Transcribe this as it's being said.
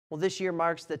Well, this year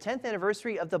marks the 10th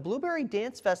anniversary of the Blueberry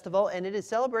Dance Festival, and it is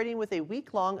celebrating with a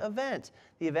week-long event.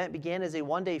 The event began as a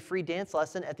one-day free dance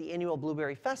lesson at the annual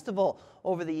Blueberry Festival.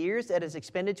 Over the years, it has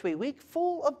expanded to a week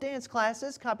full of dance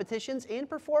classes, competitions, and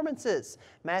performances.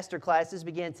 Master classes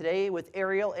began today with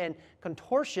aerial and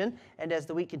contortion, and as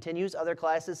the week continues, other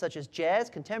classes such as jazz,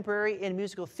 contemporary, and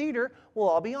musical theater will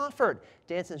all be offered.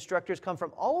 Dance instructors come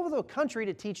from all over the country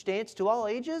to teach dance to all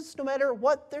ages, no matter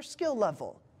what their skill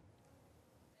level.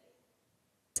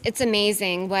 It's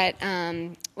amazing what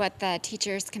the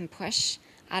teachers can push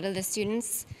out of the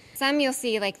students. Some you'll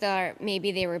see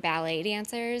maybe they were ballet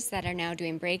dancers that are now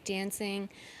doing break dancing.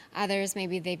 Others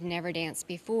maybe they've never danced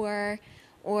before,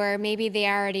 or maybe they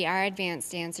already are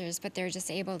advanced dancers, but they're just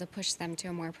able to push them to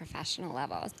a more professional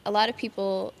level. A lot of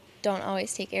people don't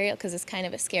always take aerial because it's kind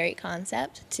of a scary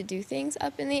concept to do things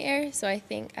up in the air. So I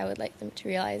think I would like them to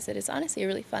realize that it's honestly a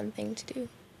really fun thing to do.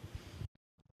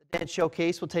 Dance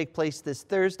Showcase will take place this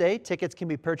Thursday. Tickets can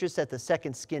be purchased at the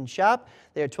Second Skin shop.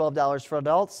 They are $12 for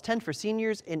adults, $10 for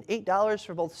seniors, and $8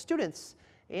 for both students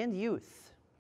and youth.